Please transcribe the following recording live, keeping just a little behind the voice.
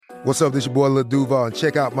What's up, this your boy Lil Duval, and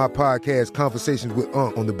check out my podcast, Conversations with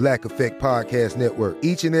Unc, on the Black Effect Podcast Network.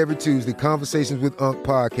 Each and every Tuesday, Conversations with Unc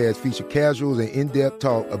podcast feature casuals and in-depth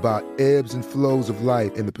talk about ebbs and flows of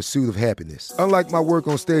life and the pursuit of happiness. Unlike my work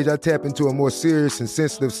on stage, I tap into a more serious and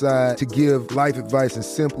sensitive side to give life advice and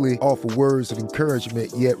simply offer words of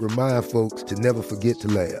encouragement, yet remind folks to never forget to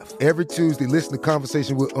laugh. Every Tuesday, listen to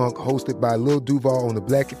Conversations with Unc, hosted by Lil Duval on the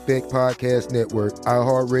Black Effect Podcast Network,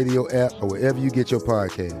 iHeartRadio app, or wherever you get your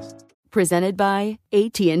podcasts. Presented by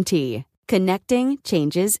AT&T. Connecting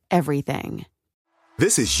changes everything.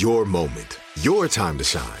 This is your moment, your time to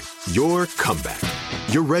shine, your comeback.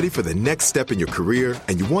 You're ready for the next step in your career,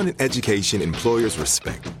 and you want an education employers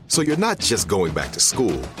respect. So you're not just going back to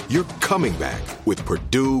school, you're coming back with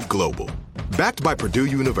Purdue Global. Backed by Purdue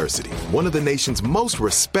University, one of the nation's most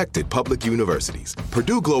respected public universities,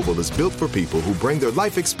 Purdue Global is built for people who bring their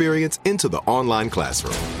life experience into the online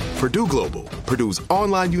classroom. Purdue Global, Purdue's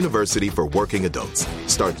online university for working adults.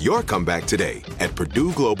 Start your comeback today at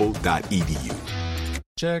purdueglobal.edu.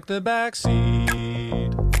 Check the back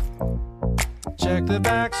seat. Check the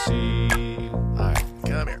back seat. All right,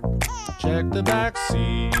 come here. Check the back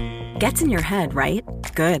seat. Gets in your head, right?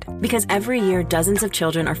 Good. Because every year, dozens of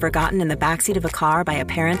children are forgotten in the backseat of a car by a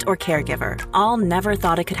parent or caregiver. All never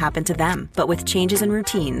thought it could happen to them. But with changes in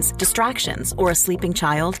routines, distractions, or a sleeping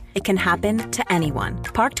child, it can happen to anyone.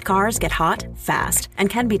 Parked cars get hot, fast, and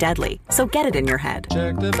can be deadly. So get it in your head.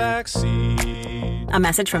 Check the back seat. A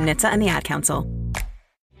message from NHTSA and the Ad Council.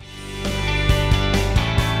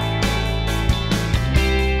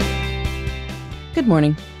 Good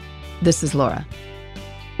morning. This is Laura.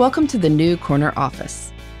 Welcome to the New Corner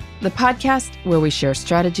Office, the podcast where we share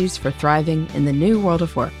strategies for thriving in the new world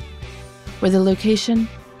of work, where the location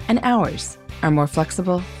and hours are more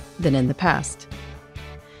flexible than in the past.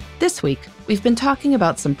 This week, we've been talking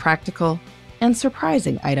about some practical and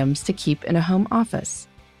surprising items to keep in a home office.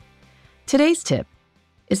 Today's tip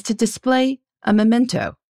is to display a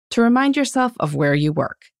memento to remind yourself of where you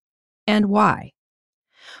work and why.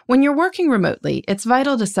 When you're working remotely, it's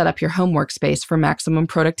vital to set up your home workspace for maximum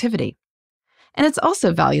productivity. And it's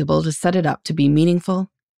also valuable to set it up to be meaningful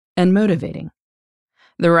and motivating.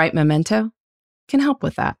 The right memento can help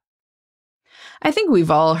with that. I think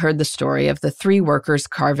we've all heard the story of the 3 workers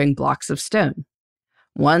carving blocks of stone.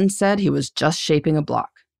 One said he was just shaping a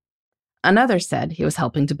block. Another said he was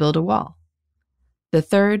helping to build a wall. The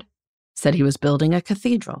third said he was building a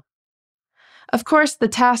cathedral. Of course, the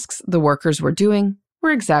tasks the workers were doing were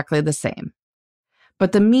exactly the same,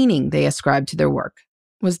 but the meaning they ascribed to their work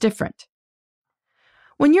was different.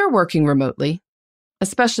 When you're working remotely,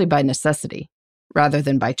 especially by necessity rather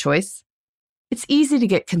than by choice, it's easy to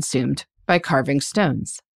get consumed by carving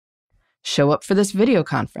stones. Show up for this video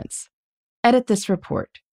conference, edit this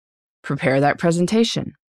report, prepare that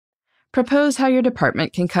presentation, propose how your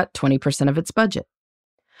department can cut 20% of its budget.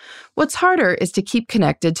 What's harder is to keep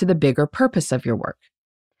connected to the bigger purpose of your work.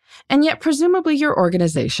 And yet, presumably, your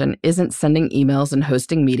organization isn't sending emails and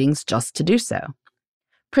hosting meetings just to do so.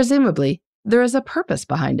 Presumably, there is a purpose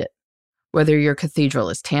behind it, whether your cathedral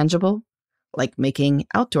is tangible, like making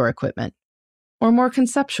outdoor equipment, or more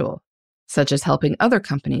conceptual, such as helping other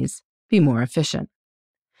companies be more efficient.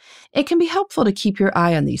 It can be helpful to keep your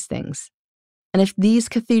eye on these things. And if these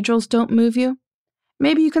cathedrals don't move you,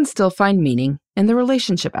 maybe you can still find meaning in the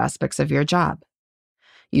relationship aspects of your job.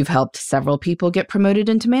 You've helped several people get promoted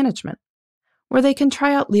into management, where they can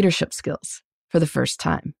try out leadership skills for the first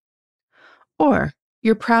time. Or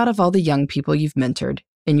you're proud of all the young people you've mentored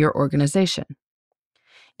in your organization.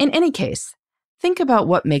 In any case, think about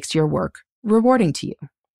what makes your work rewarding to you.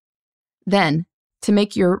 Then, to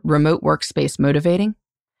make your remote workspace motivating,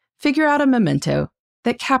 figure out a memento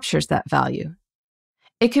that captures that value.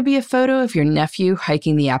 It could be a photo of your nephew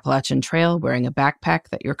hiking the Appalachian Trail wearing a backpack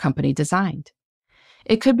that your company designed.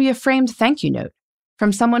 It could be a framed thank you note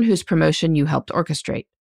from someone whose promotion you helped orchestrate.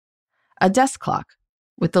 A desk clock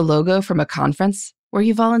with the logo from a conference where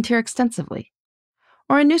you volunteer extensively.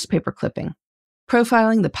 Or a newspaper clipping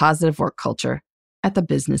profiling the positive work culture at the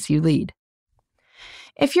business you lead.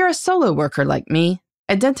 If you're a solo worker like me,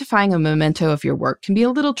 identifying a memento of your work can be a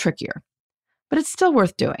little trickier, but it's still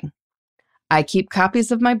worth doing. I keep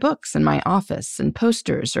copies of my books in my office and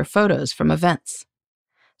posters or photos from events.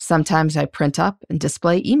 Sometimes I print up and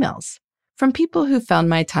display emails from people who found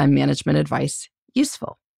my time management advice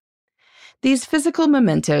useful. These physical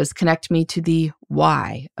mementos connect me to the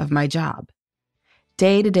why of my job.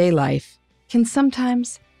 Day-to-day life can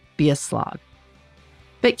sometimes be a slog,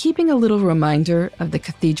 but keeping a little reminder of the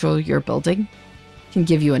cathedral you're building can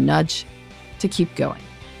give you a nudge to keep going.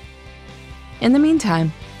 In the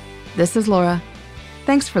meantime, this is Laura,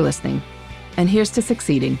 Thanks for listening, and here's to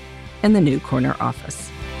succeeding in the New Corner Office.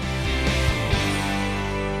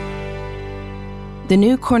 The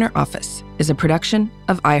New Corner Office is a production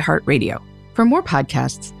of iHeartRadio. For more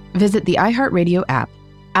podcasts, visit the iHeartRadio app,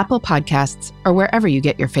 Apple Podcasts, or wherever you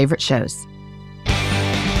get your favorite shows.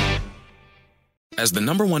 As the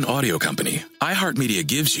 #1 audio company, iHeartMedia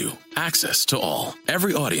gives you access to all.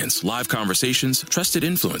 Every audience, live conversations, trusted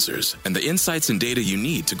influencers, and the insights and data you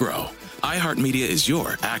need to grow. iHeartMedia is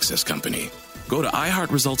your access company. Go to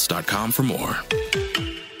iHeartResults.com for more.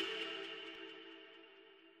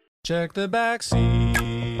 Check the back seat.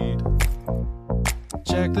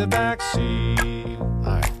 Check the back seat. All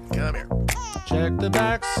right, come here. Check the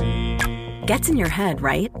back seat. Gets in your head,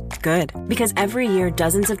 right? Good. Because every year,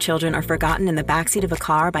 dozens of children are forgotten in the backseat of a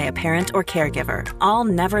car by a parent or caregiver. All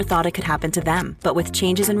never thought it could happen to them. But with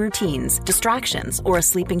changes in routines, distractions, or a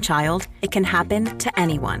sleeping child, it can happen to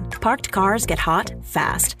anyone. Parked cars get hot,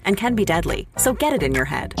 fast, and can be deadly. So get it in your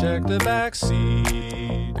head. Check the back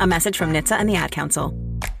seat. A message from NHTSA and the Ad Council.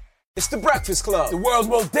 It's The Breakfast Club, the world's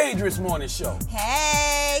most dangerous morning show.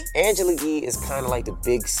 Hey! Angela Yee is kind of like the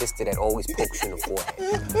big sister that always pokes you in the forehead.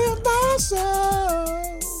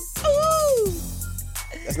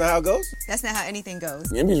 That's not how it goes? That's not how anything goes.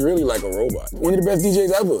 Yemi's really like a robot. One of the best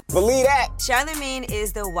DJs ever. Believe that. Charlamagne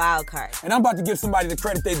is the wild card. And I'm about to give somebody the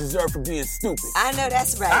credit they deserve for being stupid. I know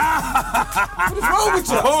that's right. What is wrong with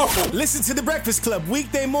you? Oh. Listen to The Breakfast Club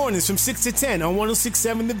weekday mornings from 6 to 10 on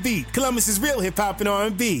 106.7 The Beat. Columbus's real hip-hop and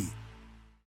R&B.